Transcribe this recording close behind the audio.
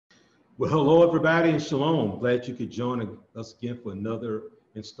Well, hello, everybody, and shalom. Glad you could join us again for another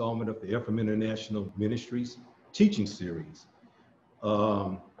installment of the Ephraim International Ministries teaching series.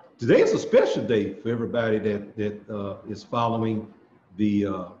 Today is a special day for everybody that is following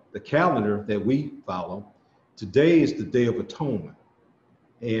the calendar that we follow. Today is the Day of Atonement.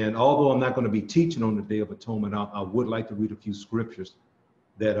 And although I'm not going to be teaching on the Day of Atonement, I would like to read a few scriptures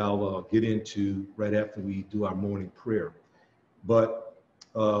that I'll get into right after we do our morning prayer. But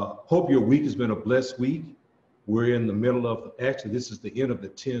hope your week has been a blessed week. We're in the middle of, actually, this is the end of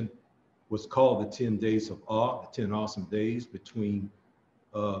the what's called the 10 days of awe, the 10 awesome days between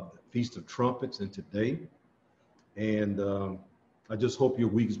the Feast of Trumpets and today. And I just hope your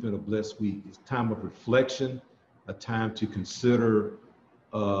week has been a blessed week. It's a time of reflection, a time to consider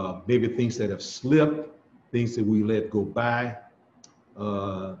maybe things that have slipped, things that we let go by,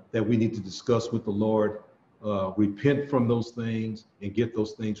 that we need to discuss with the Lord. Repent from those things and get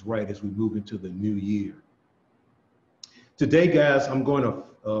those things right as we move into the new year. Today, guys, I'm going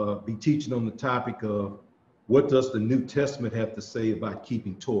to be teaching on the topic of what does the New Testament have to say about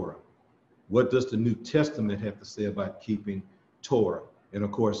keeping Torah? What does the New Testament have to say about keeping Torah? And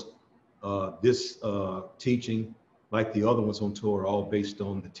of course, this teaching, like the other ones on Torah, all based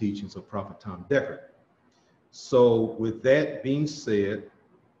on the teachings of Prophet Tom Decker. So with that being said,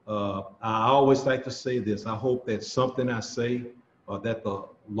 I always like to say this. I hope that something I say or that the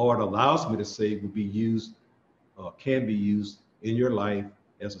Lord allows me to say will be used, can be used in your life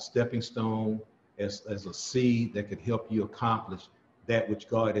as a stepping stone, as a seed that could help you accomplish that which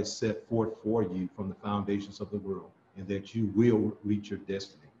God has set forth for you from the foundations of the world, and that you will reach your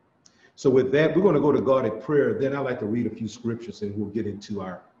destiny. So with that, we're going to go to God in prayer. Then I'd like to read a few scriptures and we'll get into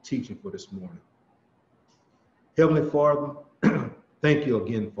our teaching for this morning. Heavenly Father, thank you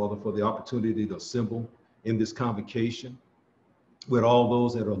again, Father, for the opportunity to assemble in this convocation with all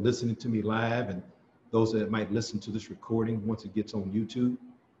those that are listening to me live and those that might listen to this recording once it gets on YouTube.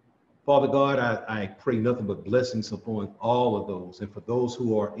 Father God, I pray nothing but blessings upon all of those. And for those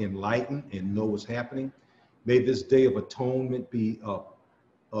who are enlightened and know what's happening, may this day of atonement be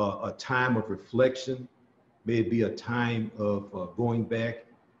a time of reflection. May it be a time of going back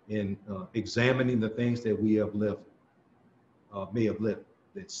and examining the things that we have left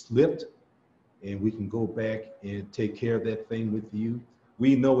that slipped, and we can go back and take care of that thing with you.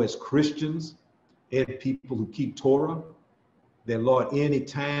 We know as Christians and people who keep Torah that, Lord,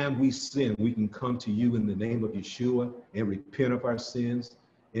 anytime we sin, we can come to you in the name of Yeshua and repent of our sins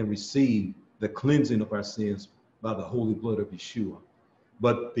and receive the cleansing of our sins by the holy blood of Yeshua.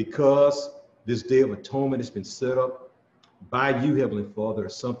 But because this Day of Atonement has been set up by you, Heavenly Father,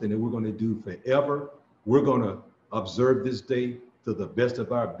 is something that we're going to do forever. We're going to observe this day to the best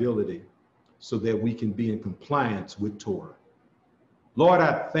of our ability so that we can be in compliance with Torah. Lord,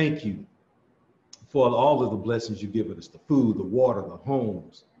 I thank you for all of the blessings you've given us, the food, the water, the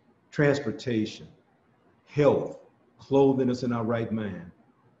homes, transportation, health, clothing us in our right mind,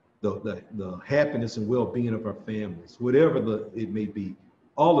 the happiness and well-being of our families, whatever it may be.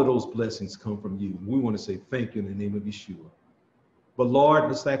 All of those blessings come from you. We want to say thank you in the name of Yeshua. But Lord,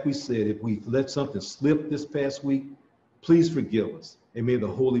 just like we said, if we let something slip this past week, please forgive us. And may the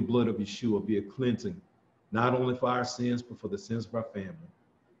holy blood of Yeshua be a cleansing, not only for our sins, but for the sins of our family.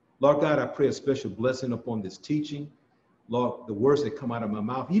 Lord God, I pray a special blessing upon this teaching. Lord, the words that come out of my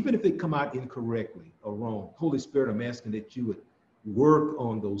mouth, even if they come out incorrectly or wrong, Holy Spirit, I'm asking that you would work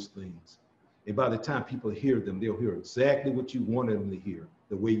on those things. And by the time people hear them, they'll hear exactly what you wanted them to hear,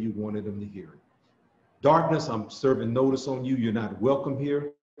 the way you wanted them to hear it. Darkness, I'm serving notice on you. You're not welcome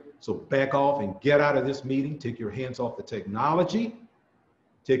here. So back off and get out of this meeting. Take your hands off the technology.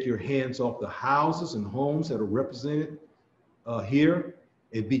 Take your hands off the houses and homes that are represented here,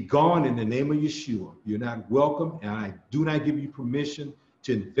 and be gone in the name of Yeshua. You're not welcome, and I do not give you permission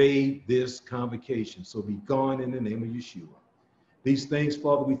to invade this convocation. So be gone in the name of Yeshua. These things,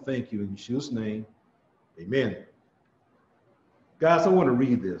 Father, we thank you in Yeshua's name. Amen. Guys, I want to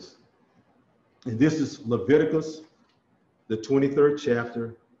read this. And this is Leviticus, the 23rd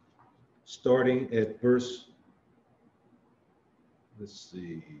chapter, starting at verse, let's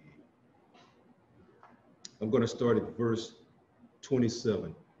see. I'm going to start at verse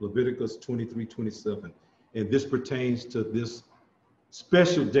 27, Leviticus 23:27. And this pertains to this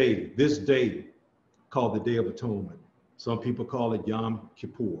special day, this day called the Day of Atonement. Some people call it Yom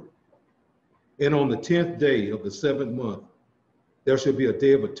Kippur. And on the 10th day of the 7th month, there shall be a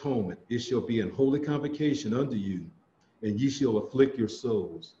day of atonement. It shall be an holy convocation unto you, and ye shall afflict your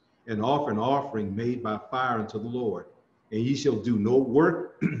souls, and offer an offering made by fire unto the Lord. And ye shall do no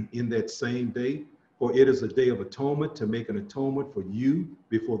work in that same day, For it is a day of atonement to make an atonement for you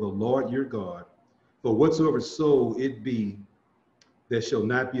before the Lord your God. For whatsoever soul it be that shall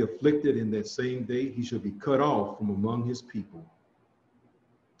not be afflicted in that same day, he shall be cut off from among his people.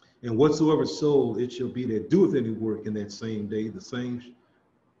 And whatsoever soul it shall be that doeth any work in that same day, the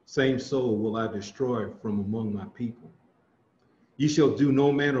same soul will I destroy from among my people. Ye shall do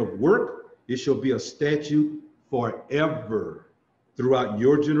no manner of work. It shall be a statute forever throughout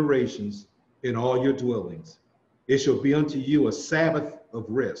your generations in all your dwellings. It shall be unto you a Sabbath of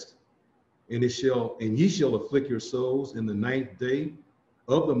rest. And ye shall afflict your souls in the 9th day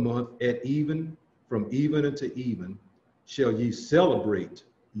of the month at even, from even unto even, shall ye celebrate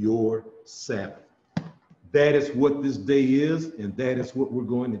your Sabbath. That is what this day is, and that is what we're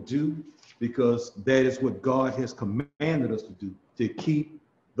going to do, because that is what God has commanded us to do, to keep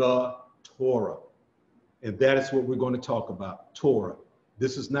the Torah. And that is what we're going to talk about, Torah.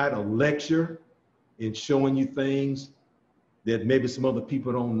 This is not a lecture in showing you things that maybe some other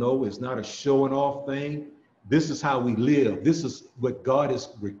people don't know. It's not a showing off thing. This is how we live. This is what God has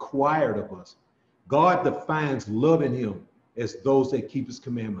required of us. God defines loving him as those that keep his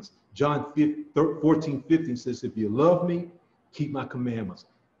commandments. John 14:15 says, if you love me, keep my commandments.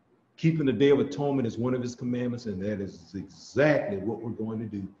 Keeping the Day of Atonement is one of his commandments, and that is exactly what we're going to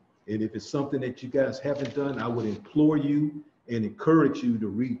do. And if it's something that you guys haven't done, I would implore you and encourage you to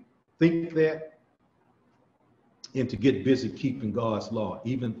rethink that and to get busy keeping God's law,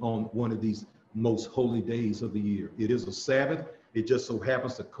 even on one of these most holy days of the year. It is a Sabbath. It just so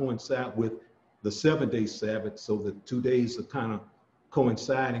happens to coincide with the 7-day Sabbath, so the 2 days are kind of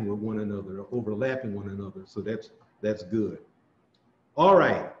coinciding with one another, or overlapping one another. So that's good. All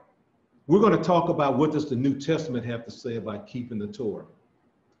right. We're going to talk about what does the New Testament have to say about keeping the Torah.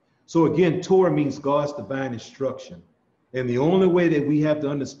 So again, Torah means God's divine instruction. And the only way that we have to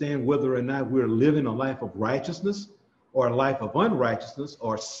understand whether or not we're living a life of righteousness or a life of unrighteousness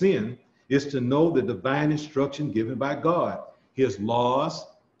or sin is to know the divine instruction given by God, his laws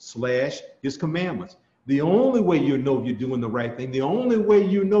 / his commandments. The only way you know you're doing the right thing, the only way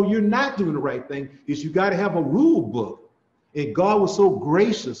you know you're not doing the right thing, is you got to have a rule book. And God was so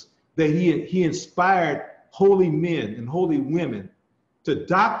gracious that he inspired holy men and holy women to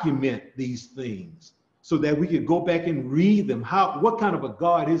document these things so that we could go back and read them. What kind of a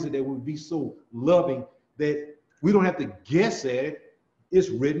God is it that would be so loving that we don't have to guess at it? It's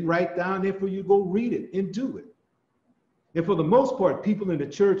written right down there for you to go read it and do it. And for the most part, people in the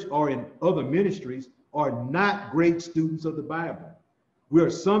church or in other ministries are not great students of the Bible. We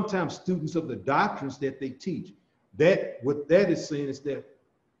are sometimes students of the doctrines that they teach. What that is saying is that,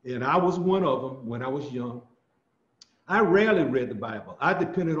 and I was one of them when I was young, I rarely read the Bible. I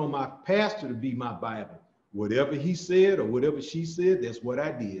depended on my pastor to be my Bible. Whatever he said or whatever she said, that's what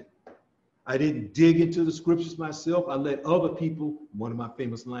I did. I didn't dig into the scriptures myself. I let other people, one of my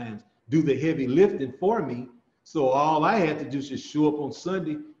famous lines, do the heavy lifting for me. So all I had to do is just show up on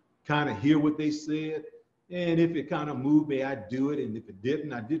Sunday, kind of hear what they said. And if it kind of moved me, I'd do it. And if it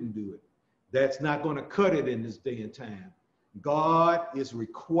didn't, I didn't do it. That's not going to cut it in this day and time. God is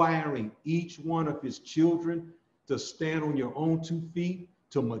requiring each one of his children to stand on your own 2 feet,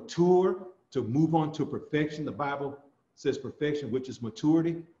 to mature, to move on to perfection. The Bible says perfection, which is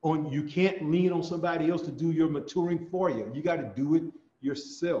maturity. You can't lean on somebody else to do your maturing for you. You got to do it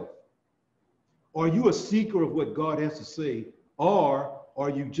yourself. Are you a seeker of what God has to say, or are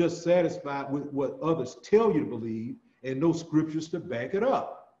you just satisfied with what others tell you to believe and no scriptures to back it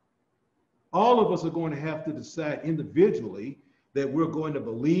up? All of us are going to have to decide individually that we're going to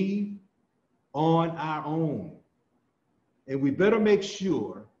believe on our own. And we better make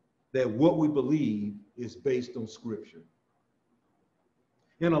sure that what we believe is based on scripture.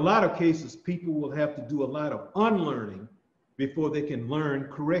 In a lot of cases, people will have to do a lot of unlearning before they can learn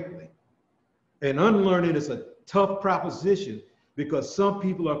correctly. And unlearning is a tough proposition because some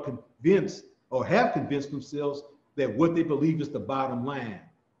people are convinced or have convinced themselves that what they believe is the bottom line.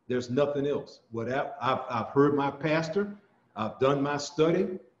 There's nothing else. I've heard my pastor, I've done my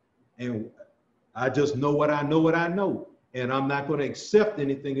study, and I just know what I know. And I'm not going to accept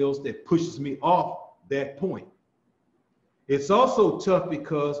anything else that pushes me off that point. It's also tough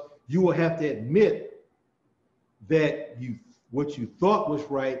because you will have to admit that what you thought was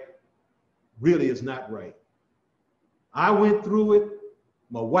right really is not right. I went through it.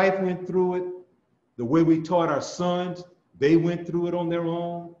 My wife went through it. The way we taught our sons, they went through it on their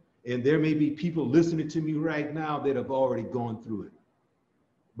own. And there may be people listening to me right now that have already gone through it.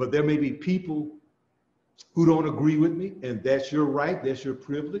 But there may be people who don't agree with me, and that's your right, that's your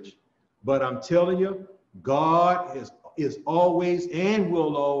privilege. But I'm telling you, God is always and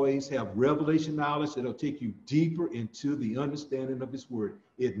will always have revelation knowledge that'll take you deeper into the understanding of his word.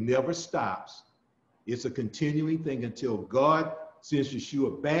 It never stops. It's a continuing thing until God sends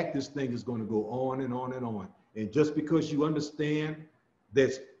Yeshua back. This thing is going to go on and on and on. And just because you understand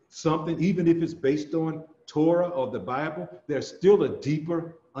that's something, even if it's based on Torah or the Bible, there's still a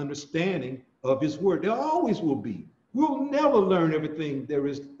deeper understanding of his word. There always will be. We'll never learn everything there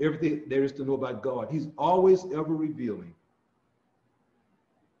is to know about God. He's always ever revealing.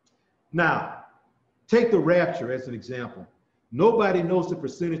 Now, take the rapture as an example. Nobody knows the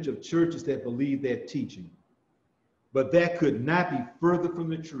percentage of churches that believe that teaching, but that could not be further from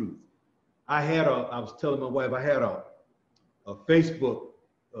the truth. I was telling my wife, I had a Facebook,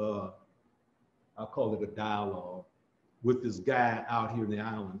 I'll call it a dialogue, with this guy out here in the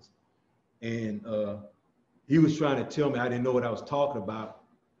islands. And he was trying to tell me I didn't know what I was talking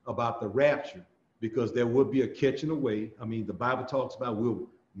about the rapture, because there would be a catching away. I mean, the Bible talks about we'll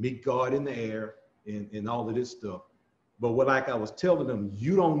meet God in the air and all of this stuff. But like I was telling them,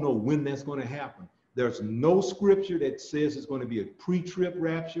 you don't know when that's going to happen. There's no scripture that says it's going to be a pre-trib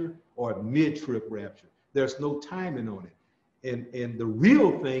rapture or a mid-trib rapture. There's no timing on it. And the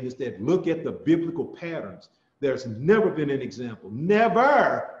real thing is that look at the biblical patterns. There's never been an example in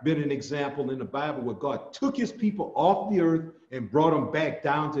the Bible where God took his people off the earth and brought them back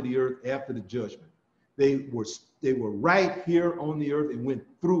down to the earth after the judgment. They were right here on the earth and went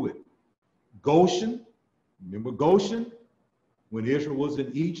through it. Goshen, remember Goshen? When Israel was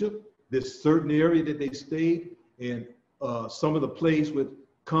in Egypt, this certain area that they stayed, and some of the plagues would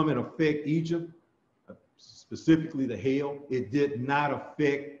come and affect Egypt, specifically the hail. It did not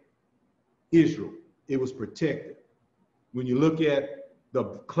affect Israel. It was protected. When you look at the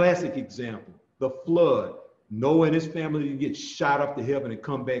classic example, the flood, Noah and his family didn't get shot up to heaven and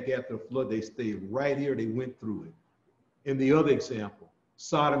come back after the flood. They stayed right here. They went through it. And the other example,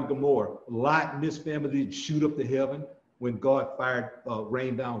 Sodom and Gomorrah, Lot and his family didn't shoot up to heaven when God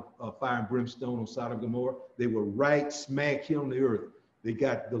rained down fire and brimstone on Sodom and Gomorrah. They were right smack here on the earth. They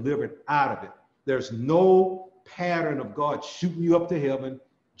got delivered out of it. There's no pattern of God shooting you up to heaven,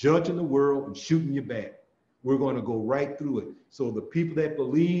 judging the world, and shooting you back. We're going to go right through it. So the people that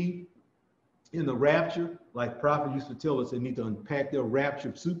believe in the rapture, like Prophet used to tell us, they need to unpack their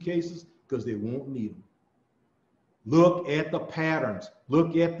rapture suitcases because they won't need them. Look at the patterns.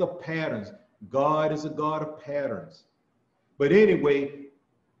 Look at the patterns. God is a God of patterns. But anyway,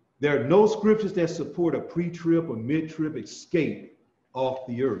 there are no scriptures that support a pre-trib or mid-trib escape off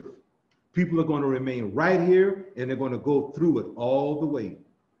the earth. People are going to remain right here, and they're going to go through it all the way.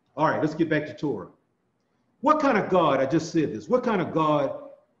 All right, let's get back to Torah. What kind of God, I just said this, what kind of God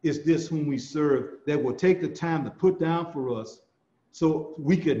is this whom we serve that will take the time to put down for us so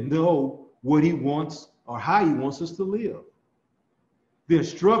we can know what he wants or how he wants us to live? The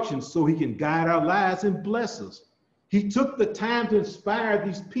instructions so he can guide our lives and bless us. He took the time to inspire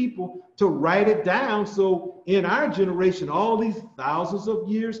these people to write it down. So in our generation, all these thousands of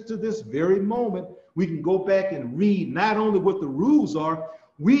years to this very moment, we can go back and read not only what the rules are,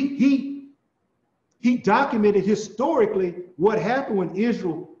 he documented historically what happened when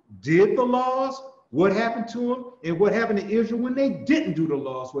Israel did the laws, what happened to them, and what happened to Israel when they didn't do the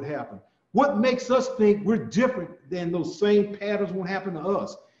laws, what happened. What makes us think we're different than those same patterns won't happen to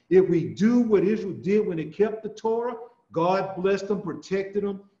us? If we do what Israel did when they kept the Torah, God blessed them, protected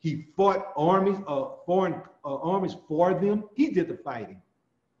them. He fought armies, foreign armies for them. He did the fighting.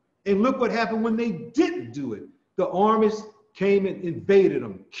 And look what happened when they didn't do it. The armies came and invaded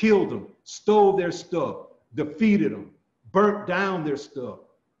them, killed them, stole their stuff, defeated them, burnt down their stuff.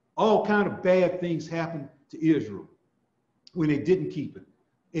 All kind of bad things happened to Israel when they didn't keep it.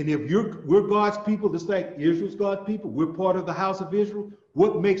 And if we're God's people, just like Israel's God's people, we're part of the house of Israel,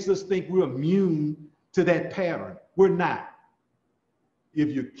 what makes us think we're immune to that pattern? We're not. If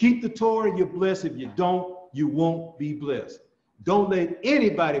you keep the Torah, you're blessed. If you don't, you won't be blessed. Don't let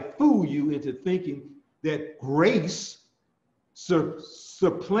anybody fool you into thinking that grace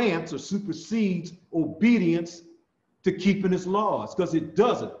supplants or supersedes obedience to keeping his laws, because it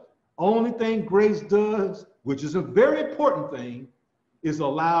doesn't. Only thing grace does, which is a very important thing, is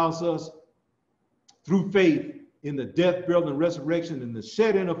allows us through faith in the death, burial, and resurrection and the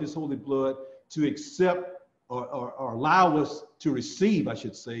shedding of his holy blood to accept or allow us to receive, I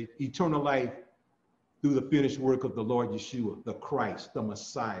should say, eternal life through the finished work of the Lord Yeshua, the Christ, the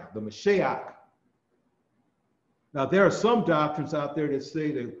Messiah, the Mashiach. Now, there are some doctrines out there that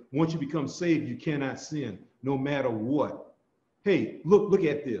say that once you become saved, you cannot sin, no matter what. Hey, look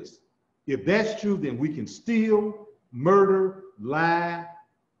at this. If that's true, then we can steal, murder, lie,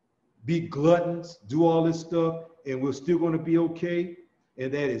 be gluttons, do all this stuff, and we're still going to be okay.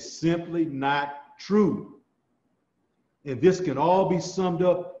 And that is simply not true. And this can all be summed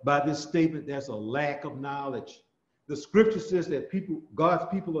up by this statement: there's a lack of knowledge. The scripture says that God's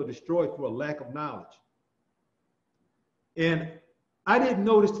people are destroyed for a lack of knowledge. And I didn't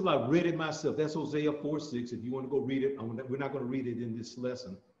notice till I read it myself. That's Hosea 4:6. If you want to go read it, we're not going to read it in this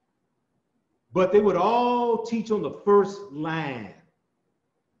lesson. But they would all teach on the first line: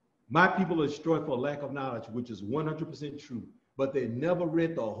 my people are destroyed for a lack of knowledge, which is 100% true. But they never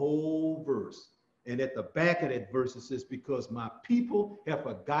read the whole verse. And at the back of that verse, it says, because my people have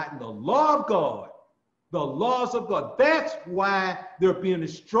forgotten the law of God, the laws of God. That's why they're being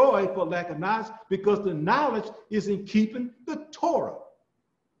destroyed for lack of knowledge, because the knowledge is in keeping the Torah.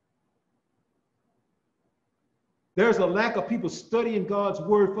 There's a lack of people studying God's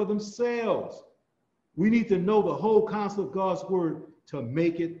word for themselves. We need to know the whole counsel of God's word to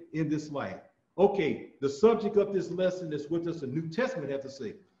make it in this life. Okay, the subject of this lesson is what does the New Testament have to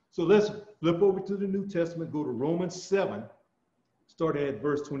say? So let's flip over to the New Testament, go to Romans 7, starting at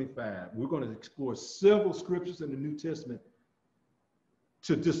verse 25. We're going to explore several scriptures in the New Testament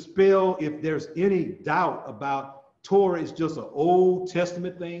to dispel if there's any doubt about Torah is just an Old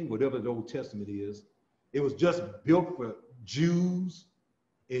Testament thing, whatever the Old Testament is. It was just built for Jews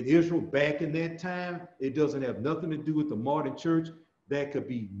in Israel back in that time. It doesn't have nothing to do with the modern church. That could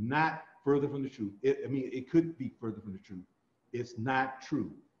be not further from the truth. It could be further from the truth. It's not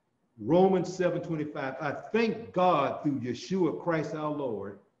true. Romans 7:25, I thank God through Yeshua Christ our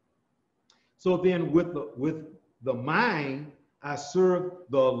Lord. So then with the mind, I serve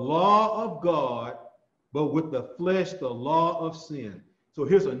the law of God, but with the flesh, the law of sin. So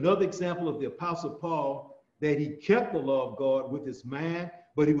here's another example of the Apostle Paul, that he kept the law of God with his mind,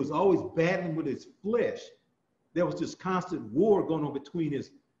 but he was always battling with his flesh. There was this constant war going on between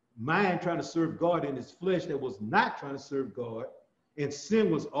his mind trying to serve God and his flesh that was not trying to serve God. And sin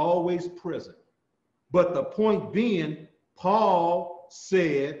was always present. But the point being, Paul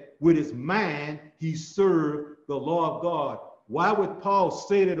said with his mind, he served the law of God. Why would Paul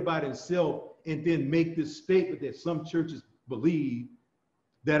say that about himself and then make this statement that some churches believe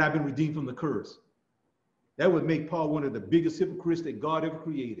that I've been redeemed from the curse? That would make Paul one of the biggest hypocrites that God ever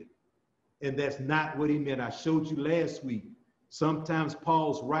created. And that's not what he meant. I showed you last week. Sometimes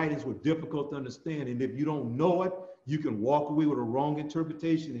Paul's writings were difficult to understand. And if you don't know it, you can walk away with a wrong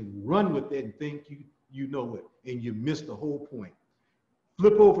interpretation and run with it and think you know it, and you miss the whole point.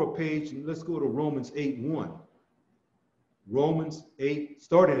 Flip over a page and let's go to Romans 8:1. Romans 8,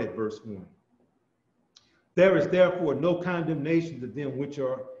 starting at verse 1. There is therefore no condemnation to them which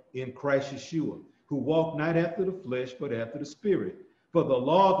are in Christ Yeshua, who walk not after the flesh, but after the Spirit. For the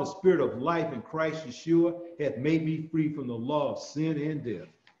law of the Spirit of life in Christ Yeshua hath made me free from the law of sin and death.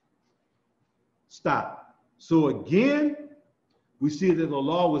 Stop. So again, we see that the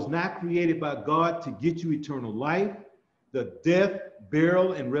law was not created by God to get you eternal life. The death,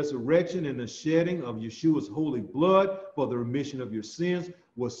 burial, and resurrection and the shedding of Yeshua's holy blood for the remission of your sins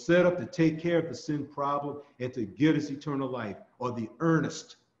was set up to take care of the sin problem and to get us eternal life, or the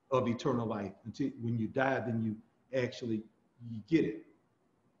earnest of eternal life. Until when you die, then you get it.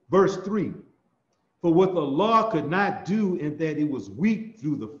 Verse 3, for what the law could not do in that it was weak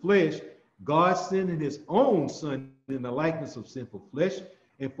through the flesh, God sending his own son in the likeness of sinful flesh,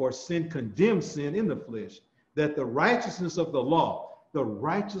 and for sin condemned sin in the flesh, that the righteousness of the law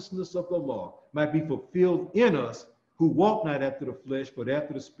might be fulfilled in us who walk not after the flesh, but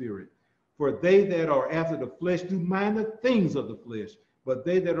after the Spirit. For they that are after the flesh do mind the things of the flesh, but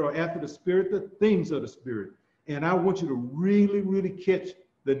they that are after the Spirit, the things of the Spirit. And I want you to really, really catch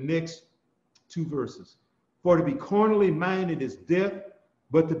the next two verses. For to be carnally minded is death,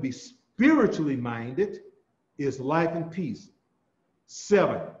 but to be spiritually minded is life and peace.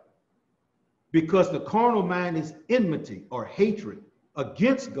 7, because the carnal mind is enmity or hatred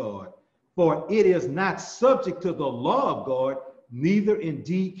against God, for it is not subject to the law of God, neither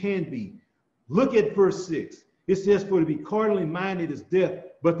indeed can be. Look at verse 6. It says, for to be carnally minded is death,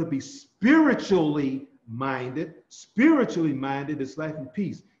 but to be spiritually minded is life and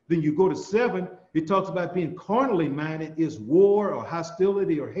peace. Then you go to 7, it talks about being carnally minded is war or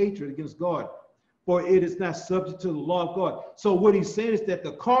hostility or hatred against God, for it is not subject to the law of God. So what he's saying is that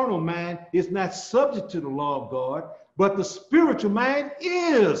the carnal mind is not subject to the law of God, but the spiritual mind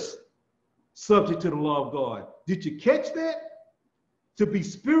is subject to the law of God. Did you catch that? To be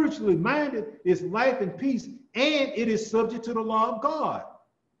spiritually minded is life and peace, and it is subject to the law of God.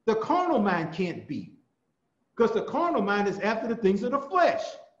 The carnal mind can't be, because the carnal mind is after the things of the flesh.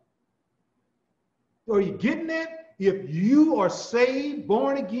 So are you getting that? If you are saved,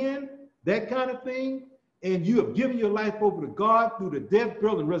 born again, that kind of thing, and you have given your life over to God through the death,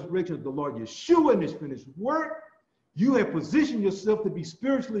 burial, and resurrection of the Lord Yeshua and his finished work, you have positioned yourself to be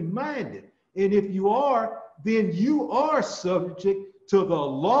spiritually minded. And if you are, then you are subject to the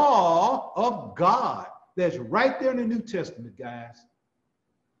law of God. That's right there in the New Testament, guys.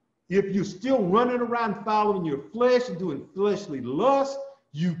 If you're still running around following your flesh and doing fleshly lust,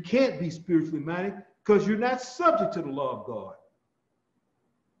 you can't be spiritually minded because you're not subject to the law of God.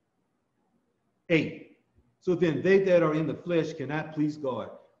 8. So then they that are in the flesh cannot please God.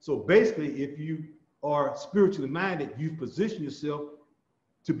 So basically, if you are spiritually minded, you've positioned yourself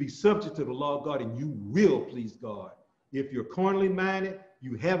to be subject to the law of God, and you will please God. If you're carnally minded,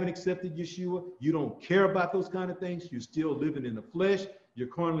 you haven't accepted Yeshua, you don't care about those kind of things, you're still living in the flesh, you're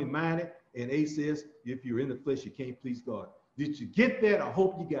carnally minded, and 8 says, if you're in the flesh, you can't please God. Did you get that? I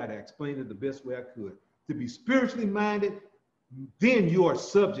hope you got it. I explained it the best way I could. To be spiritually minded, then you are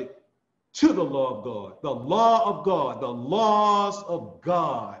subject to the law of God, the law of God, the laws of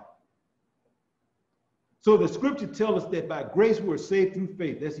God. So the scripture tells us that by grace we are saved through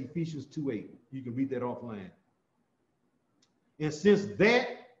faith. That's Ephesians 2:8. You can read that offline. And since that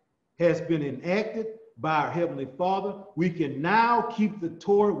has been enacted by our Heavenly Father, we can now keep the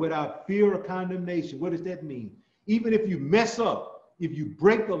Torah without fear or condemnation. What does that mean? Even if you mess up, if you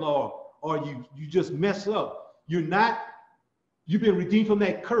break the law, or you just mess up, you've been redeemed from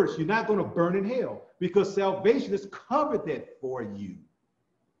that curse. You're not going to burn in hell because salvation has covered that for you.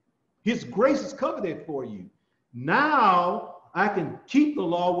 His grace has covered that for you. Now I can keep the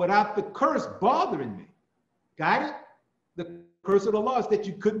law without the curse bothering me. Got it? The curse of the law is that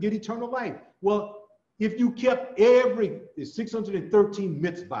you couldn't get eternal life. Well, if you kept every 613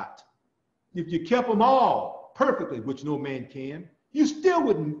 mitzvot, if you kept them all perfectly, which no man can, you still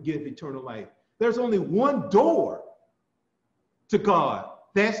wouldn't get eternal life. There's only one door to God.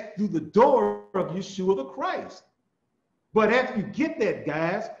 That's through the door of Yeshua the Christ. But after you get that,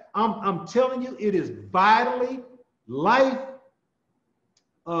 guys, I'm telling you, it is vitally life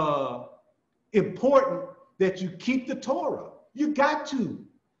important that you keep the Torah. You got to.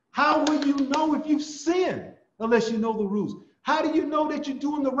 How will you know if you've sinned unless you know the rules? How do you know that you're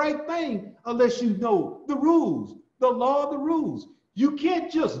doing the right thing unless you know the rules, the law of the rules? You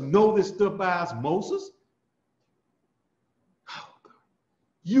can't just know this stuff by osmosis.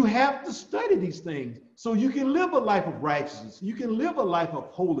 You have to study these things so you can live a life of righteousness. You can live a life of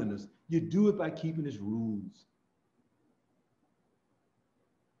holiness. You do it by keeping his rules.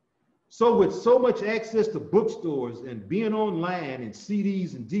 So with so much access to bookstores and being online and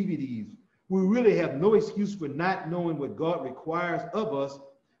CDs and DVDs, we really have no excuse for not knowing what God requires of us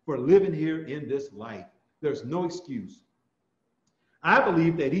for living here in this life. There's no excuse. I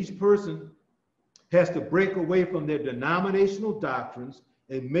believe that each person has to break away from their denominational doctrines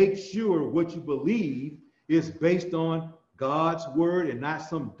and make sure what you believe is based on God's word and not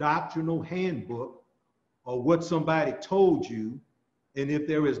some doctrinal handbook or what somebody told you. And if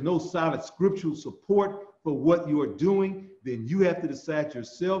there is no solid scriptural support for what you are doing, then you have to decide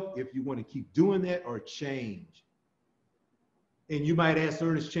yourself if you want to keep doing that or change. And you might ask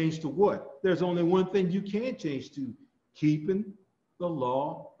Ernest, change to what? There's only one thing you can change to: keeping the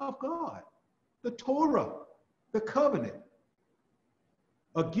law of God, the Torah, the covenant.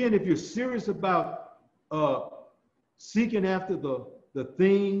 Again, if you're serious about seeking after the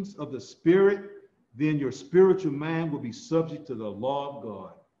things of the Spirit, then your spiritual mind will be subject to the law of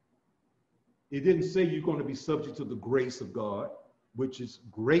God. It didn't say you're going to be subject to the grace of God, which is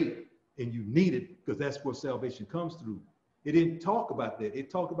great and you need it because that's where salvation comes through. It didn't talk about that. It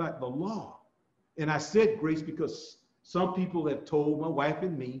talked about the law. And I said grace because some people have told my wife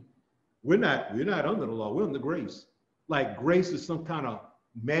and me, we're not under the law, we're under grace. Like grace is some kind of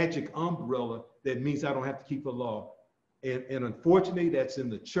magic umbrella that means I don't have to keep the law. And unfortunately, that's in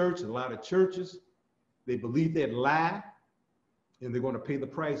the church. A lot of churches, they believe that lie, and they're going to pay the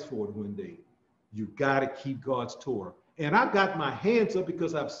price for it one day. You got to keep God's Torah. And I've got my hands up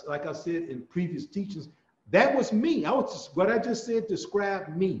because like I said in previous teachings, that was me. What I just said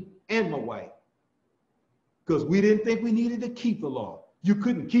described me and my wife. Because we didn't think we needed to keep the law. You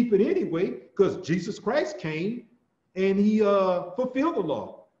couldn't keep it anyway because Jesus Christ came and he fulfilled the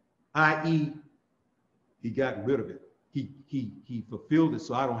law, i.e., he got rid of it. He fulfilled it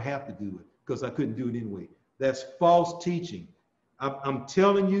so I don't have to do it because I couldn't do it anyway. That's false teaching. I'm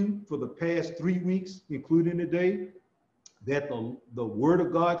telling you for the past 3 weeks, including today, that the word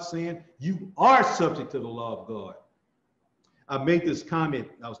of God saying you are subject to the law of God. I made this comment.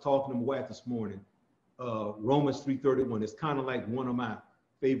 I was talking to my wife this morning. Romans 3:31. It's kind of like one of my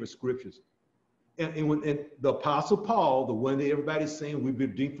favorite scriptures. And the Apostle Paul, the one that everybody's saying we've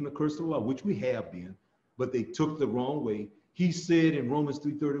been redeemed from the curse of the law, which we have been, but they took the wrong way. He said in Romans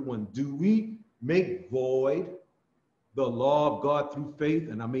 3:31, do we make void the law of God through faith?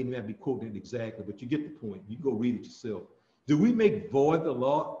 And I may not be quoting it exactly, but you get the point. You go read it yourself. Do we make void the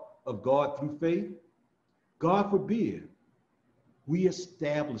law of God through faith? God forbid. We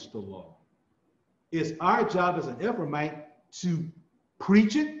establish the law. It's our job as an Ephraimite to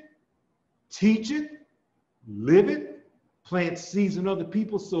preach it, teach it, live it, plant seeds in other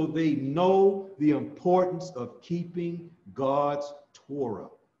people so they know the importance of keeping God's Torah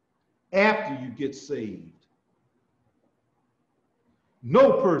after you get saved.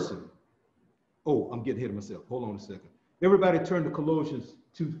 No person. Oh, I'm getting ahead of myself. Hold on a second. Everybody turn to Colossians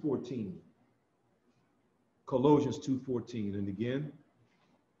 2:14. Colossians 2:14. And again,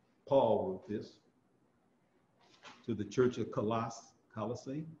 Paul wrote this to the church of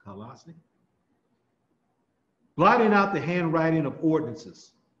Colossae. Blotting out the handwriting of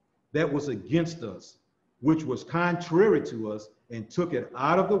ordinances that was against us, which was contrary to us, and took it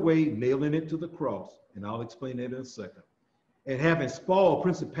out of the way, nailing it to the cross. And I'll explain that in a second. And having spoiled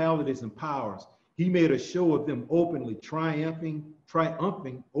principalities and powers, he made a show of them openly, triumphing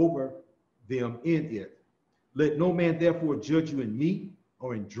over them in it. Let no man therefore judge you in meat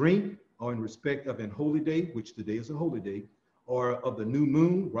or in drink or in respect of an holy day, which today is a holy day, or of the new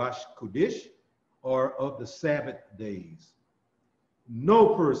moon, Rosh Chodesh, or of the Sabbath days.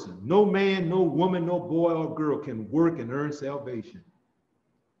 No person, no man, no woman, no boy or girl can work and earn salvation.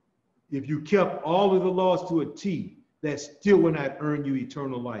 If you kept all of the laws to a T, that still will not earn you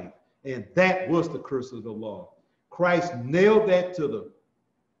eternal life. And that was the curse of the law. Christ nailed that to the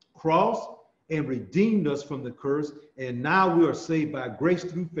cross and redeemed us from the curse. And now we are saved by grace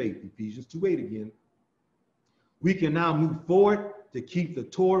through faith. Ephesians 2:8 again. We can now move forward to keep the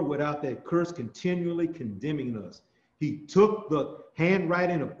Torah without that curse continually condemning us. He took the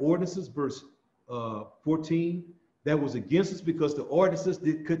handwriting of ordinances, verse 14, that was against us because the ordinances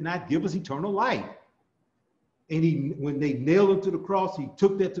could not give us eternal life. And when they nailed him to the cross, he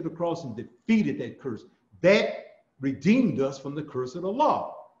took that to the cross and defeated that curse. That redeemed us from the curse of the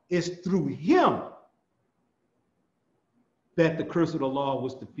law. It's through him that the curse of the law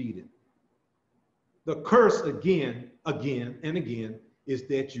was defeated. The curse again and again is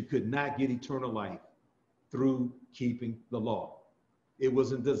that you could not get eternal life through keeping the law. It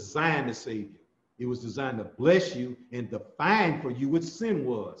wasn't designed to save you. It was designed to bless you and define for you what sin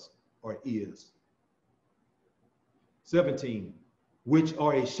was or is. 17, which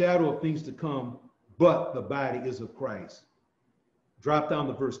are a shadow of things to come, but the body is of Christ. Drop down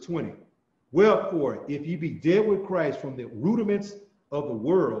to verse 20. Wherefore, if ye be dead with Christ from the rudiments of the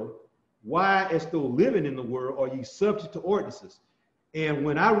world, why, as though living in the world, are ye subject to ordinances? And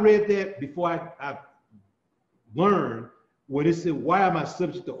when I read that, before I learned, when it said, why am I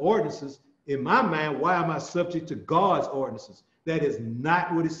subject to ordinances? In my mind, why am I subject to God's ordinances? That is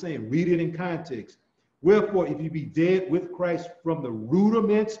not what it's saying. Read it in context. Wherefore, if you be dead with Christ from the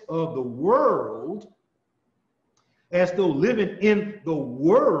rudiments of the world, as though living in the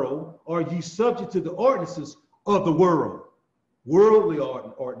world, are ye subject to the ordinances of the world. Worldly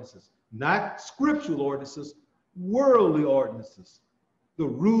ordinances, not scriptural ordinances, worldly ordinances. The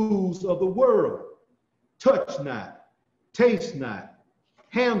rules of the world. Touch not, taste not,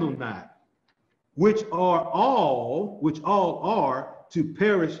 handle not, which all are to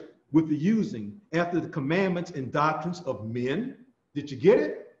perish with the using after the commandments and doctrines of men. Did you get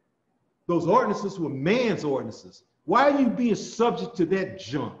it? Those ordinances were man's ordinances. Why are you being subject to that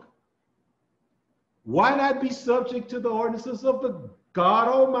junk? Why not be subject to the ordinances of the God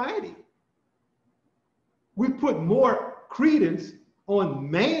Almighty? We put more credence on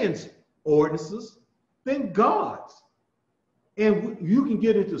man's ordinances than God's. And you can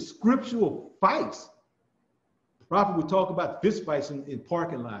get into scriptural fights. The prophet would talk about fist fights in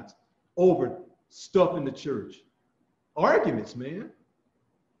parking lots over stuff in the church. Arguments, man.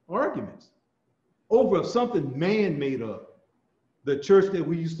 Arguments. Over something man made up. The church that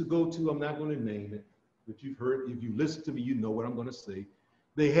we used to go to, I'm not going to name it, but you've heard, if you listen to me, you know what I'm going to say.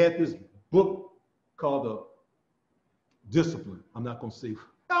 They had this book called the Discipline. I'm not going to say,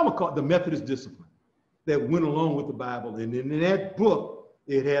 I'm going to call it the Methodist Discipline, that went along with the Bible. And in that book,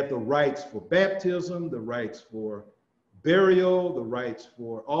 it had the rites for baptism, the rites for burial, the rites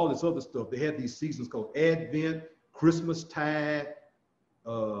for all this other stuff. They had these seasons called Advent, Christmas tide,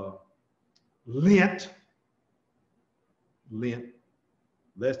 Lent.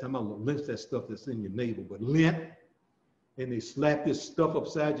 Last time I looked, Lent's that stuff that's in your navel, but Lent. And they slap this stuff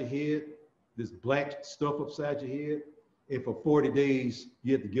upside your head, this black stuff upside your head. And for 40 days,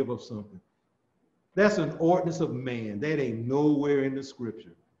 you had to give up something. That's an ordinance of man. That ain't nowhere in the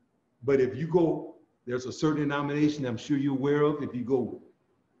scripture. But if you go, there's a certain denomination I'm sure you're aware of. If you go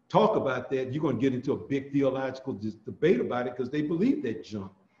talk about that, you're going to get into a big theological debate about it because they believe that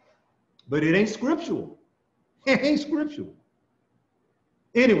junk. But it ain't scriptural. It ain't scriptural.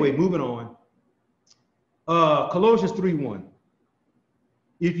 Anyway, moving on. Colossians 3:1.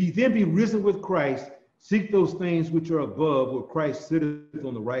 If ye then be risen with Christ, seek those things which are above, where Christ sitteth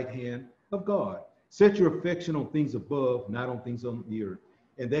on the right hand of God. Set your affection on things above, not on things on the earth.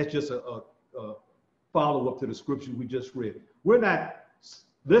 And that's just a follow-up to the scripture we just read.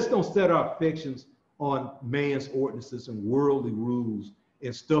 Let's don't set our affections on man's ordinances and worldly rules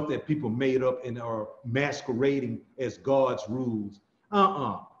and stuff that people made up and are masquerading as God's rules.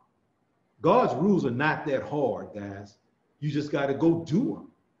 God's rules are not that hard, guys. You just got to go do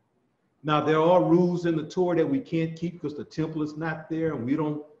them. Now, there are rules in the Torah that we can't keep because the temple is not there, and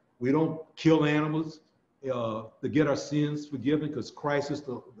we don't kill animals to get our sins forgiven because Christ is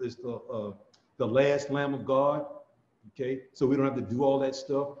the last Lamb of God. Okay, so we don't have to do all that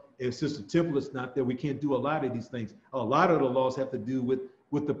stuff. And since the temple is not there, we can't do a lot of these things. A lot of the laws have to do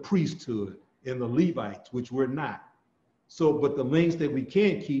with the priesthood and the Levites, which we're not. So, but the things that we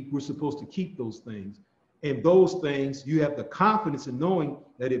can keep, we're supposed to keep those things. And those things, you have the confidence in knowing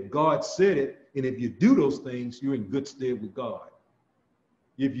that if God said it, and if you do those things, you're in good stead with God.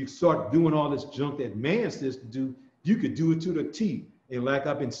 If you start doing all this junk that man says to do, you could do it to the T. And like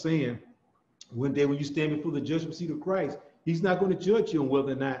I've been saying, one day when you stand before the judgment seat of Christ, he's not going to judge you on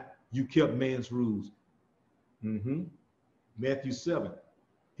whether or not you kept man's rules. Matthew 7.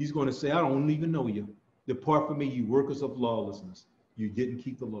 He's going to say, I don't even know you. Depart from me, you workers of lawlessness. You didn't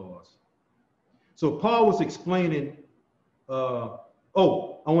keep the laws. So Paul was explaining, I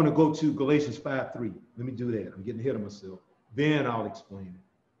want to go to Galatians 5:3. Let me do that. I'm getting ahead of myself. Then I'll explain it.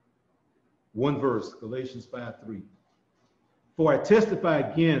 One verse, Galatians 5:3. For I testify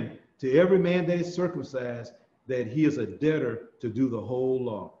again to every man that is circumcised that he is a debtor to do the whole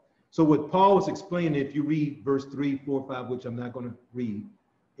law. So what Paul was explaining, if you read verse 3, 4, 5, which I'm not going to read,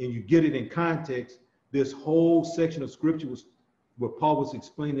 and you get it in context, this whole section of scripture was where Paul was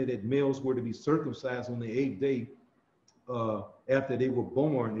explaining that males were to be circumcised on the 8th day after they were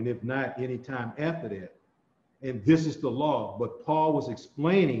born, and if not, any time after that. And this is the law. But Paul was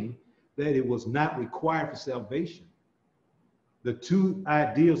explaining that it was not required for salvation. The two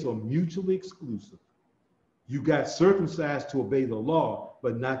ideas are mutually exclusive. You got circumcised to obey the law,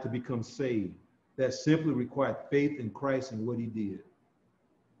 but not to become saved. That simply required faith in Christ and what he did.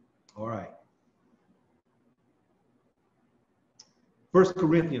 All right. 1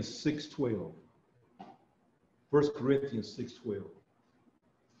 Corinthians 6:12. 1 Corinthians 6:12.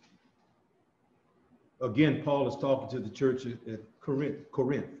 Again, Paul is talking to the church at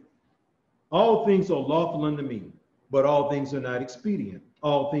Corinth. All things are lawful unto me, but all things are not expedient.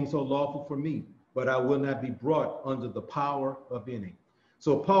 All things are lawful for me, but I will not be brought under the power of any.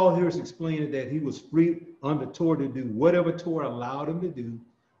 So Paul here is explaining that he was free under Torah to do whatever Torah allowed him to do,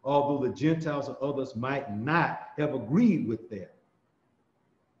 although the Gentiles or others might not have agreed with that.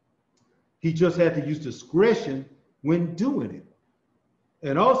 He just had to use discretion when doing it.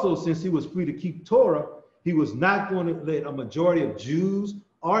 And also, since he was free to keep Torah, he was not going to let a majority of Jews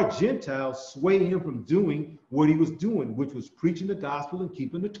or Gentiles sway him from doing what he was doing, which was preaching the gospel and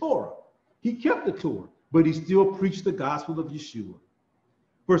keeping the Torah. He kept the Torah, but he still preached the gospel of Yeshua.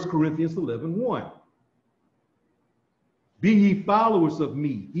 1 Corinthians 11:1. Be ye followers of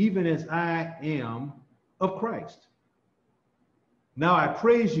me, even as I am of Christ. Now I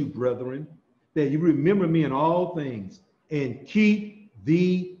praise you, brethren, that you remember me in all things and keep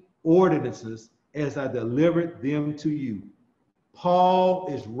the ordinances as I delivered them to you. Paul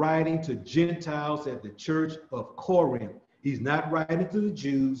is writing to Gentiles at the church of Corinth. He's not writing to the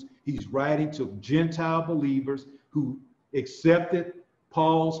Jews. He's writing to Gentile believers who accepted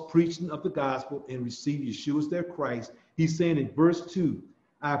Paul's preaching of the gospel and received Yeshua as their Christ. He's saying in verse 2,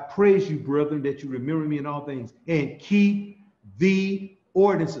 I praise you, brethren, that you remember me in all things and keep the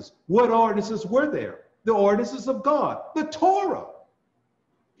ordinances. What ordinances were there? The ordinances of God, the Torah.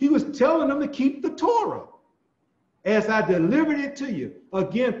 He was telling them to keep the Torah as I delivered it to you.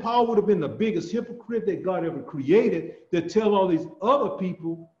 Again, Paul would have been the biggest hypocrite that God ever created to tell all these other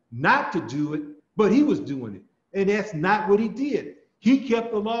people not to do it, but he was doing it. And that's not what he did. He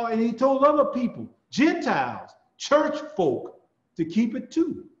kept the law and he told other people, Gentiles, church folk, to keep it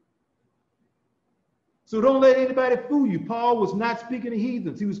too. So don't let anybody fool you. Paul was not speaking to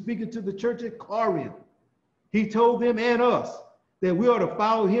heathens. He was speaking to the church at Corinth. He told them and us that we ought to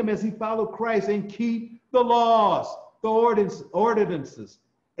follow him as he followed Christ and keep the laws, the ordinances,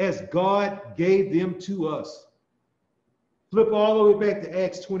 as God gave them to us. Flip all the way back to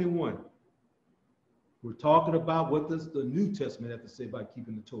Acts 21. We're talking about what does the New Testament have to say about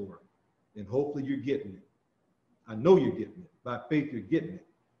keeping the Torah. And hopefully you're getting it. I know you're getting it. By faith, you're getting it.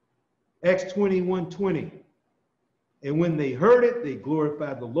 Acts 21:20. And when they heard it, they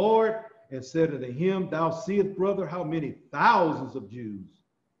glorified the Lord and said unto him, Thou seest, brother, how many thousands of Jews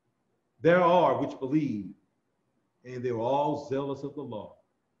there are which believe, and they were all zealous of the law.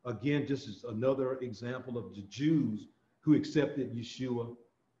 Again, just as another example of the Jews who accepted Yeshua.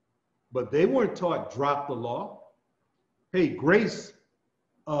 But they weren't taught drop the law. Hey, grace,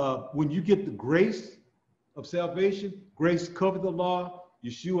 when you get the grace of salvation, grace covered the law,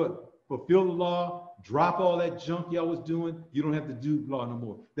 Yeshua fulfilled the law, drop all that junk y'all was doing, you don't have to do law no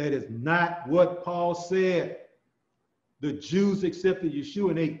more. That is not what Paul said. The Jews accepted Yeshua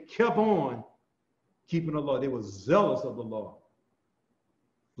and they kept on keeping the law. They were zealous of the law.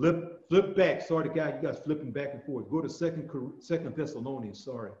 Flip back. Sorry, you guys flipping back and forth. Go to Second Thessalonians,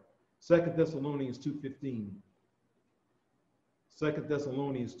 sorry. 2 Thessalonians 2:15. 2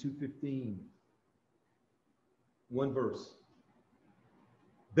 Thessalonians 2:15. One verse.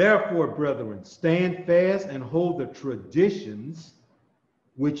 Therefore, brethren, stand fast and hold the traditions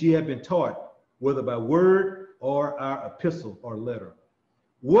which ye have been taught, whether by word or our epistle or letter.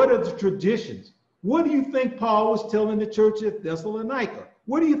 What are the traditions? What do you think Paul was telling the church at Thessalonica?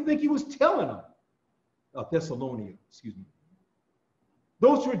 What do you think he was telling them? Thessalonica, excuse me.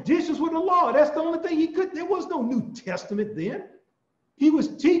 Those traditions were the law. That's the only thing he could. There was no New Testament then. He was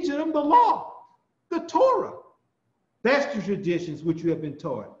teaching them the law, the Torah. That's the traditions which you have been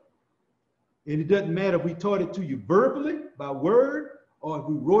taught. And it doesn't matter if we taught it to you verbally, by word, or if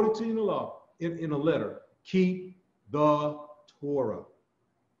we wrote it to you in the law, in a letter. Keep the Torah.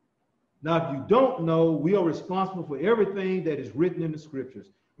 Now, if you don't know, we are responsible for everything that is written in the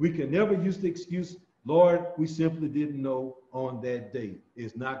scriptures. We can never use the excuse, Lord, we simply didn't know on that day.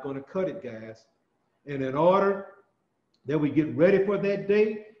 It's not going to cut it, guys. And in order that we get ready for that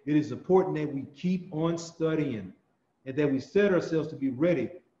day, it is important that we keep on studying and that we set ourselves to be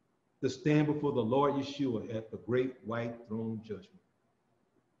ready to stand before the Lord Yeshua at the great white throne judgment.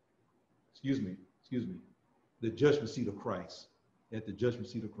 Excuse me. The judgment seat of Christ, at the judgment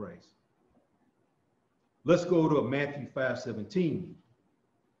seat of Christ. Let's go to Matthew 5:17.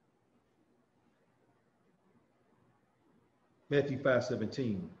 Matthew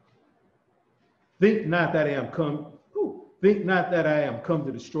 5:17. Think not that I am come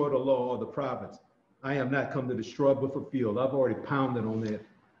to destroy the law or the prophets. I am not come to destroy but fulfill. I've already pounded on that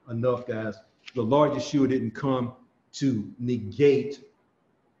enough, guys. The Lord Yeshua didn't come to negate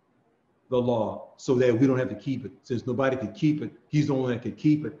the law so that we don't have to keep it. Since nobody could keep it, he's the only one that could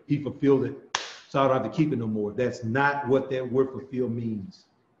keep it. He fulfilled it, so I don't have to keep it no more. That's not what that word fulfill means.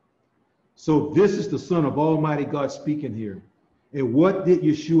 So this is the Son of Almighty God speaking here. And what did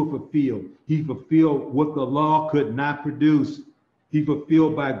Yeshua fulfill? He fulfilled what the law could not produce. He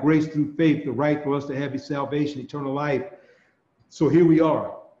fulfilled by grace through faith the right for us to have his salvation, eternal life. So here we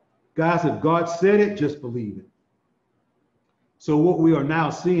are. Guys, if God said it, just believe it. So what we are now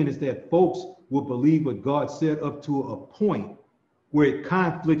seeing is that folks will believe what God said up to a point where it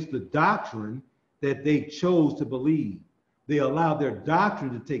conflicts the doctrine that they chose to believe. They allow their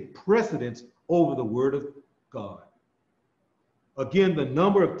doctrine to take precedence over the word of God. Again, the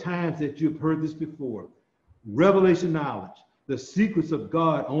number of times that you've heard this before, revelation knowledge, the secrets of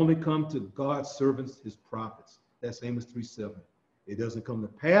God only come to God's servants, his prophets. That's Amos 3:7. It doesn't come to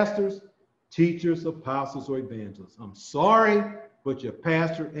pastors, teachers, apostles, or evangelists. I'm sorry, but your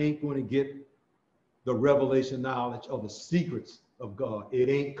pastor ain't going to get the revelation knowledge of the secrets of God. It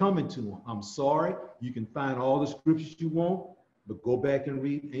ain't coming to him. I'm sorry. You can find all the scriptures you want, but go back and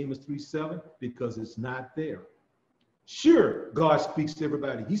read Amos 3:7 because it's not there. Sure, God speaks to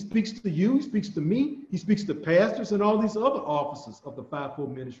everybody. He speaks to you. He speaks to me. He speaks to pastors and all these other officers of the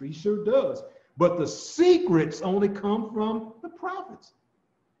fivefold ministry. He sure does. But the secrets only come from the prophets.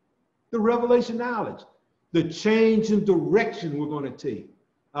 The revelation knowledge, the change in direction we're going to take.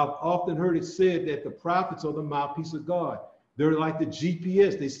 I've often heard it said that the prophets are the mouthpiece of God. They're like the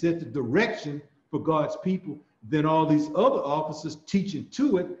GPS. They set the direction for God's people. Then all these other officers teach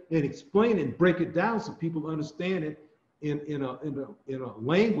into it and explain and break it down so people understand it in a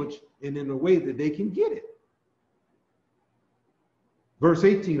language and in a way that they can get it. Verse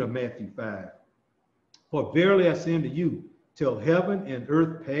 18 of Matthew 5. For verily I say unto you, till heaven and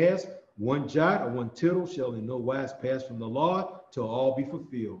earth pass, one jot or one tittle shall in no wise pass from the law till all be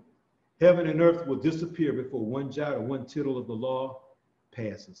fulfilled. Heaven and earth will disappear before one jot or one tittle of the law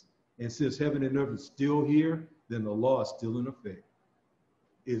passes. And since heaven and earth is still here, then the law is still in effect.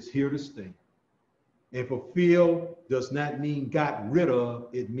 is here to stay. And fulfill does not mean got rid of,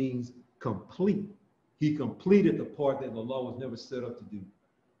 it means complete. He completed the part that the law was never set up to do.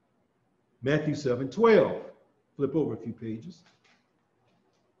 Matthew 7:12. Flip over a few pages.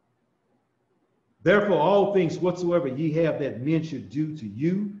 Therefore, all things whatsoever ye have that men should do to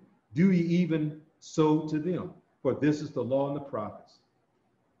you, do ye even so to them. For this is the law and the prophets.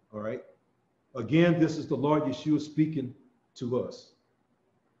 All right. Again, this is the Lord Yeshua speaking to us.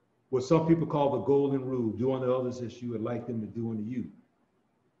 What some people call the golden rule, do unto others as you would like them to do unto you.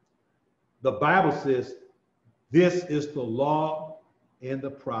 The Bible says, this is the law and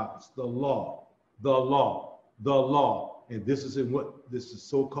the prophets. The law, the law, the law. And this is in what this is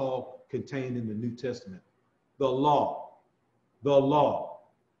so-called contained in the New Testament. The law, the law.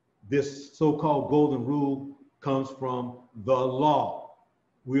 This so-called golden rule comes from the law.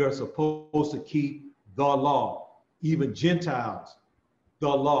 We are supposed to keep the law. Even Gentiles, the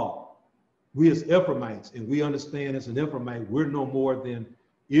law. We as Ephraimites, and we understand as an Ephraimite, we're no more than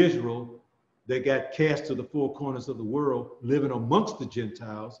Israel that got cast to the four corners of the world, living amongst the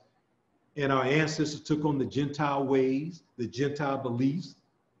Gentiles. And our ancestors took on the Gentile ways, the Gentile beliefs,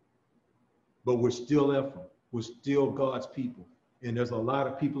 but we're still Ephraim. We're still God's people. And there's a lot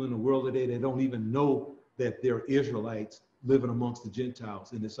of people in the world today that don't even know that they're Israelites living amongst the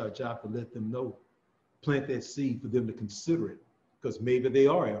Gentiles. And it's our job to let them know, plant that seed for them to consider it, because maybe they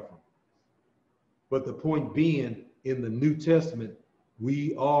are Ephraim. But the point being, in the New Testament,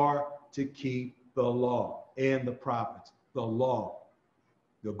 we are to keep the law and the prophets, the law.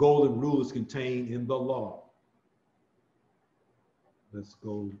 The golden rule is contained in the law. Let's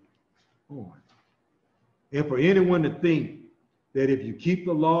go on. And for anyone to think that if you keep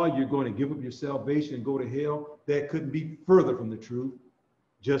the law, you're going to give up your salvation and go to hell, that couldn't be further from the truth.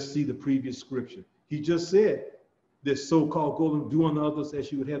 Just see the previous scripture. He just said this so-called golden, do unto others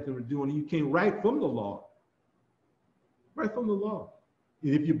as you would have them to do unto you. You came right from the law. Right from the law.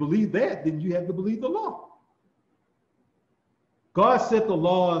 And if you believe that, then you have to believe the law. God set the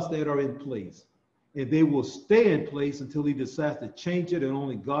laws that are in place, and they will stay in place until he decides to change it, and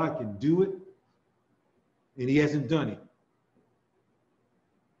only God can do it. And he hasn't done it.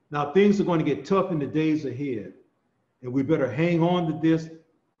 Now, things are going to get tough in the days ahead, and we better hang on to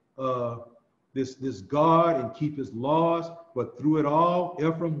this God and keep his laws. But through it all,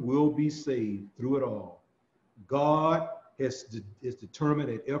 Ephraim will be saved. Through it all, God is determined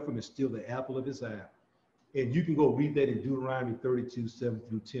that Ephraim is still the apple of his eye. And you can go read that in Deuteronomy 32, 7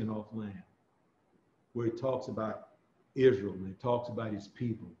 through 10 offline, where he talks about Israel and he talks about his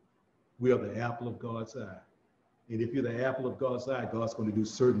people. We are the apple of God's eye. And if you're the apple of God's eye, God's going to do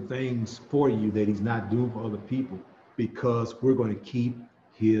certain things for you that he's not doing for other people, because we're going to keep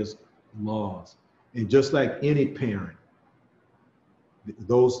his laws. And just like any parent,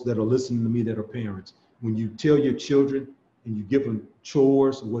 those that are listening to me that are parents, when you tell your children and you give them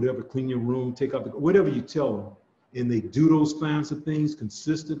chores or whatever, clean your room, take out whatever you tell them, and they do those kinds of things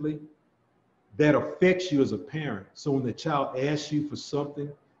consistently, that affects you as a parent. So when the child asks you for something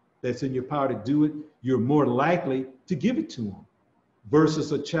that's in your power to do it, you're more likely to give it to them,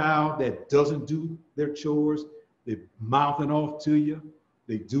 versus a child that doesn't do their chores. They're mouthing off to you.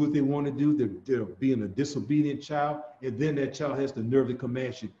 They do what they want to do. They're being a disobedient child. And then that child has the nerve to come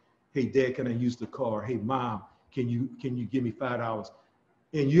at you. Hey, Dad, can I use the car? Hey, Mom, can you give me $5?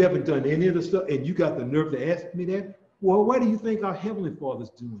 And you haven't done any of the stuff, and you got the nerve to ask me that? Well, what do you think our Heavenly Father's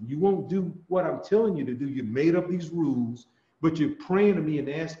doing? You won't do what I'm telling you to do. You made up these rules, but you're praying to me and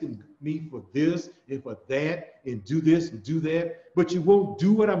asking me for this and for that, and do this and do that, but you won't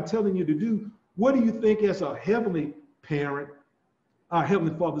do what I'm telling you to do. What do you think as a heavenly parent, our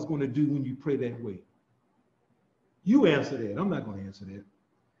Heavenly Father's going to do when you pray that way? You answer that. I'm not going to answer that.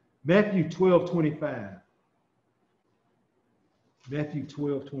 Matthew 12:25. Matthew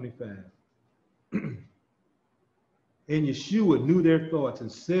 12:25. And Yeshua knew their thoughts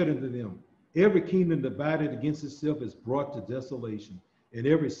and said unto them, every kingdom divided against itself is brought to desolation, and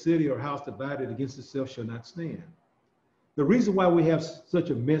every city or house divided against itself shall not stand. The reason why we have such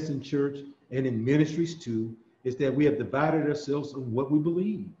a mess in church and in ministries too is that we have divided ourselves on what we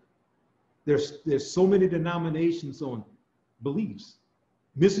believe. There's so many denominations on beliefs,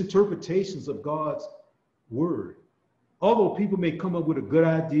 misinterpretations of God's word. Although people may come up with a good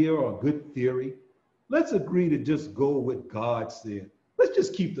idea or a good theory, let's agree to just go with God said. Let's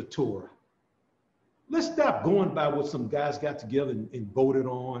just keep the Torah. Let's stop going by what some guys got together and voted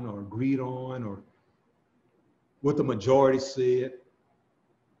on or agreed on, or what the majority said,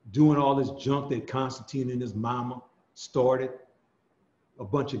 doing all this junk that Constantine and his mama started. A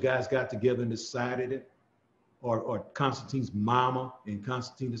bunch of guys got together and decided it. or Constantine's mama, and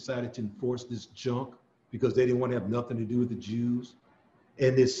Constantine decided to enforce this junk because they didn't want to have nothing to do with the Jews.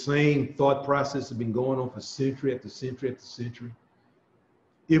 And this same thought process has been going on for century after century after century.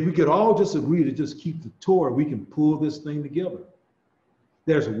 If we could all just agree to just keep the Torah, we can pull this thing together.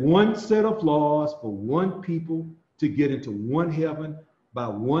 There's one set of laws for one people to get into one heaven by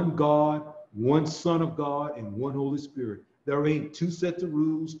one God, one Son of God, and one Holy Spirit. There ain't two sets of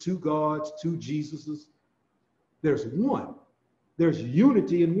rules, two gods, two Jesuses. There's one. There's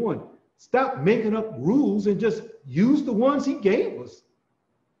unity in one. Stop making up rules and just use the ones he gave us.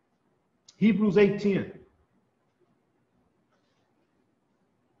 Hebrews 8:10.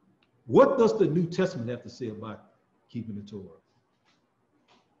 What does the New Testament have to say about keeping the Torah?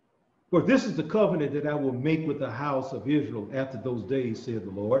 For this is the covenant that I will make with the house of Israel after those days, said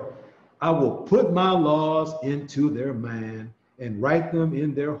the Lord. I will put my laws into their mind and write them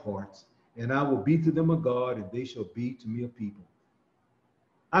in their hearts, and I will be to them a God, and they shall be to me a people.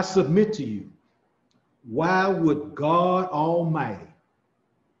 I submit to you, why would God Almighty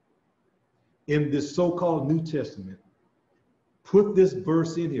in this so-called New Testament put this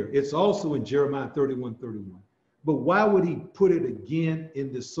verse in here? It's also in Jeremiah 31:31. But why would he put it again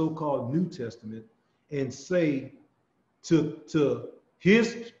in this so-called New Testament and say to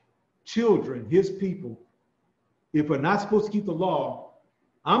his children, his people, if we're not supposed to keep the law,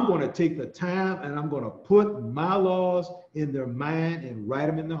 I'm going to take the time and I'm going to put my laws in their mind and write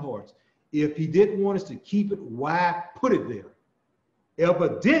them in their hearts. If he didn't want us to keep it, why put it there?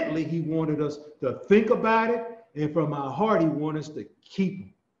 Evidently, he wanted us to think about it, and from our heart, he wanted us to keep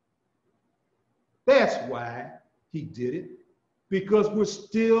them. That's why he did it, because we're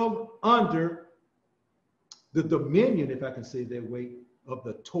still under the dominion, if I can say that way, of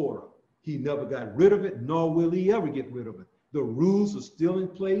the Torah. He never got rid of it, nor will he ever get rid of it. The rules are still in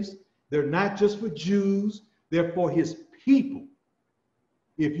place. They're not just for Jews, they're for his people.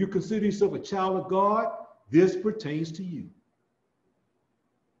 If you consider yourself a child of God, this pertains to you.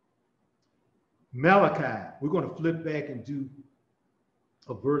 Malachi, we're going to flip back and do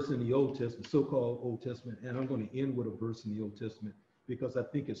a verse in the Old Testament, so-called Old Testament, and I'm going to end with a verse in the Old Testament because I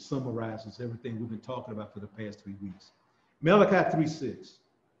think it summarizes everything we've been talking about for the past 3 weeks. Malachi 3:6,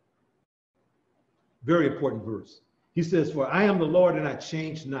 very important verse. He says, for I am the Lord and I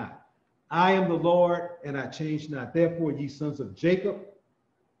change not. I am the Lord and I change not. Therefore, ye sons of Jacob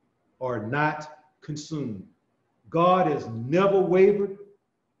are not consumed. God has never wavered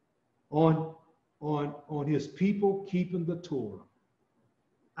on his people keeping the Torah.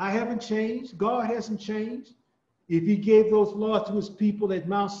 I haven't changed. God hasn't changed. If he gave those laws to his people at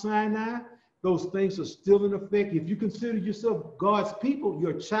Mount Sinai, those things are still in effect. If you consider yourself God's people,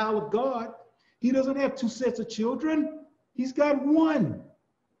 you're a child of God. He doesn't have two sets of children. He's got one.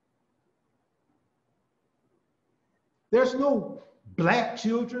 There's no black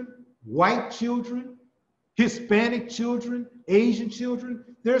children, white children, Hispanic children, Asian children.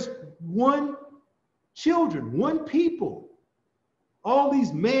 There's one children, one people. All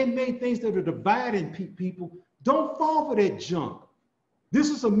these man-made things that are dividing people, don't fall for that junk. This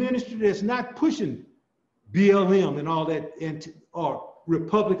is a ministry that's not pushing BLM and all that, or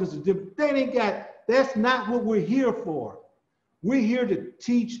Republicans. That's not what we're here for. We're here to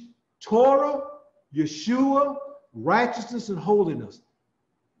teach Torah, Yeshua, righteousness, and holiness.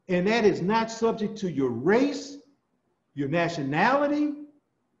 And that is not subject to your race, your nationality,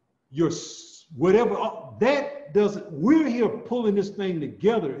 your whatever. That doesn't, we're here pulling this thing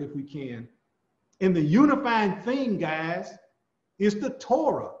together if we can. And the unifying thing, guys, is the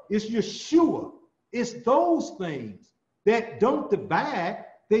Torah. It's Yeshua. It's those things that don't divide,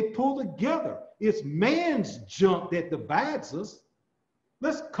 they pull together. It's man's junk that divides us.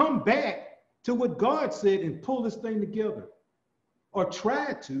 Let's come back to what God said and pull this thing together, or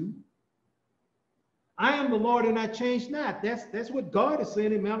try to. I am the Lord and I change not. That's what God is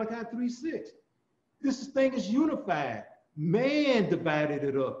saying in Malachi 3:6. This thing is unified. Man divided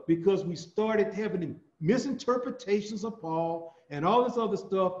it up because we started having misinterpretations of Paul and all this other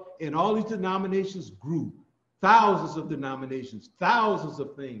stuff, and all these denominations grew. Thousands of denominations, thousands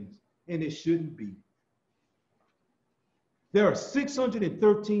of things, and it shouldn't be. There are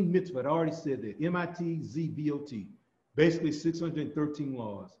 613 mitzvot. I already said that. M-I-T-Z-V-O-T. Basically 613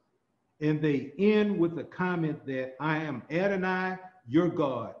 laws. And they end with a comment that I am Adonai, your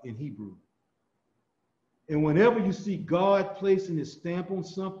God, in Hebrew. And whenever you see God placing his stamp on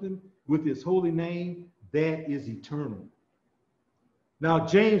something with his holy name, that is eternal. Now,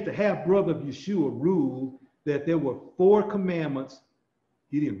 James, the half-brother of Yeshua, ruled that there were 4 commandments.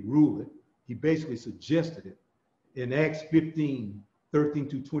 He didn't rule it. He basically suggested it. In Acts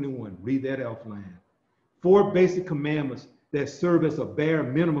 15:13-21, read that outline. 4 basic commandments that serve as a bare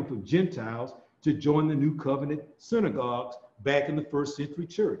minimum for Gentiles to join the New Covenant synagogues back in the first century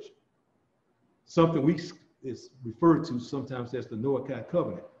church. Something is referred to sometimes as the Noachic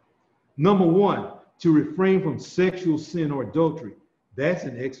covenant. Number 1, to refrain from sexual sin or adultery. That's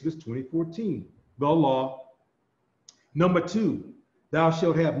in Exodus 20:14, the law. Number 2, thou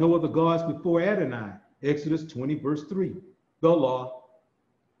shalt have no other gods before Adonai. Exodus 20, verse 3, the law.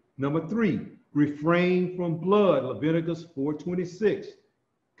 Number 3, refrain from blood. Leviticus 4:26,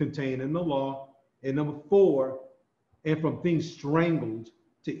 contained in the law. And number 4, and from things strangled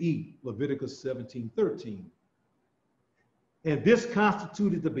to eat. Leviticus 17:13. And this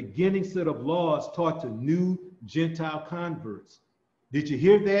constituted the beginning set of laws taught to new Gentile converts. Did you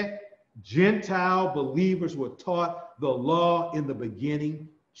hear that? Gentile believers were taught the law in the beginning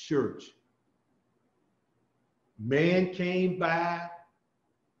church. Man came by,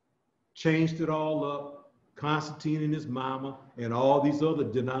 changed it all up. Constantine and his mama and all these other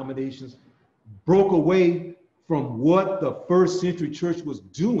denominations broke away from what the first century church was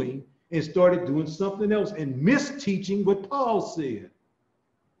doing and started doing something else and misteaching what Paul said.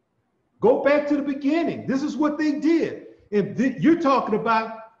 Go back to the beginning. This is what they did. And you're talking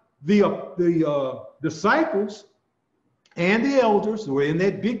about the disciples and the elders who were in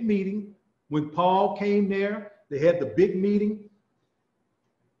that big meeting. When Paul came there, they had the big meeting.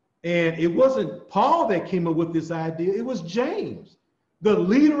 And it wasn't Paul that came up with this idea. It was James. The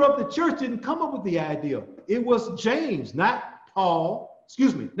leader of the church didn't come up with the idea. It was James, not Paul.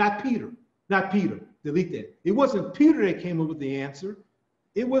 Excuse me, not Peter. Not Peter. Delete that. It wasn't Peter that came up with the answer.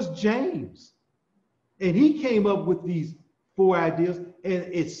 It was James. And he came up with these 4 ideas, and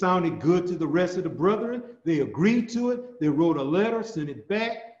it sounded good to the rest of the brethren. They agreed to it. They wrote a letter, sent it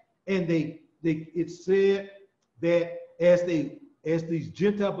back, and it said that as these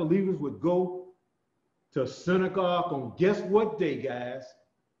Gentile believers would go to synagogue on guess what day, guys?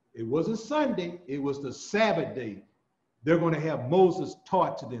 It wasn't Sunday. It was the Sabbath day. They're going to have Moses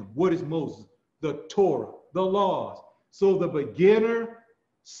taught to them. What is Moses? The Torah, the laws. So the beginner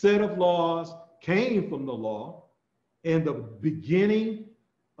set of laws came from the law, and the beginning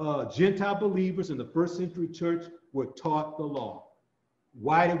Gentile believers in the first century church were taught the law.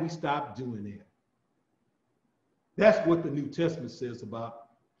 Why did we stop doing that? That's what the New Testament says about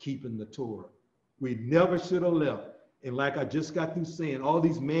keeping the Torah. We never should have left. And like I just got through saying, all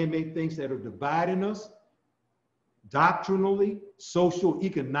these man-made things that are dividing us, doctrinally, social,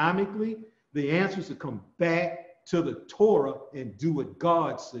 economically, the answer is to come back to the Torah and do what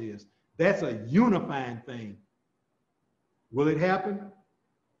God says. That's a unifying thing. Will it happen?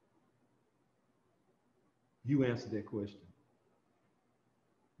 You answer that question.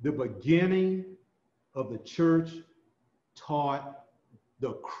 The beginning of the church taught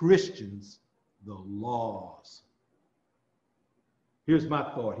the Christians the laws. Here's my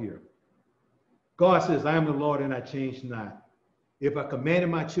thought here. God says, I am the Lord and I change not. If I commanded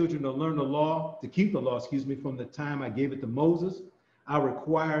my children to learn the law, to keep the law, from the time I gave it to Moses, I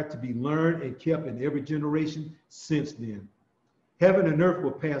require it to be learned and kept in every generation since then. Heaven and earth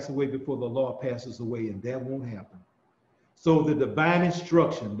will pass away before the law passes away, and that won't happen. So the divine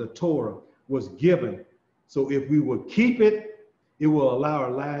instruction, the Torah, was given. So if we will keep it, it will allow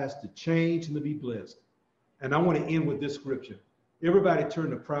our lives to change and to be blessed. And I want to end with this scripture. Everybody turn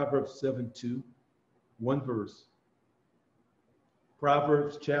to Proverbs 7:2, one verse.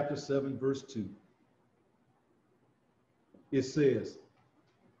 Proverbs chapter 7, verse 2. It says,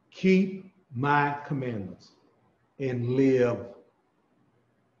 keep my commandments and live.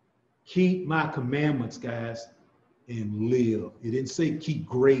 Keep my commandments, guys, and live. It didn't say keep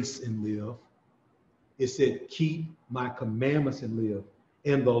grace and live. It said keep my commandments and live.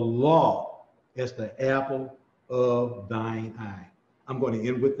 And the law as the apple of thine eye. I'm going to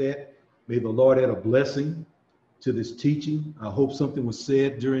end with that. May the Lord add a blessing to this teaching. I hope something was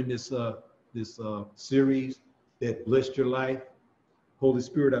said during this series that blessed your life. Holy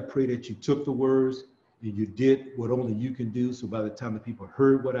Spirit, I pray that you took the words and you did what only you can do. So by the time the people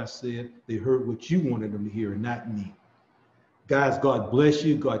heard what I said, they heard what you wanted them to hear and not me. Guys, God bless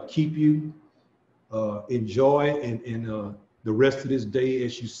you. God keep you. Enjoy and the rest of this day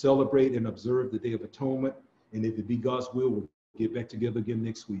as you celebrate and observe the Day of Atonement. And if it be God's will, we'll get back together again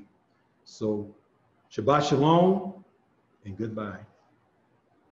next week. So Shabbat Shalom and goodbye.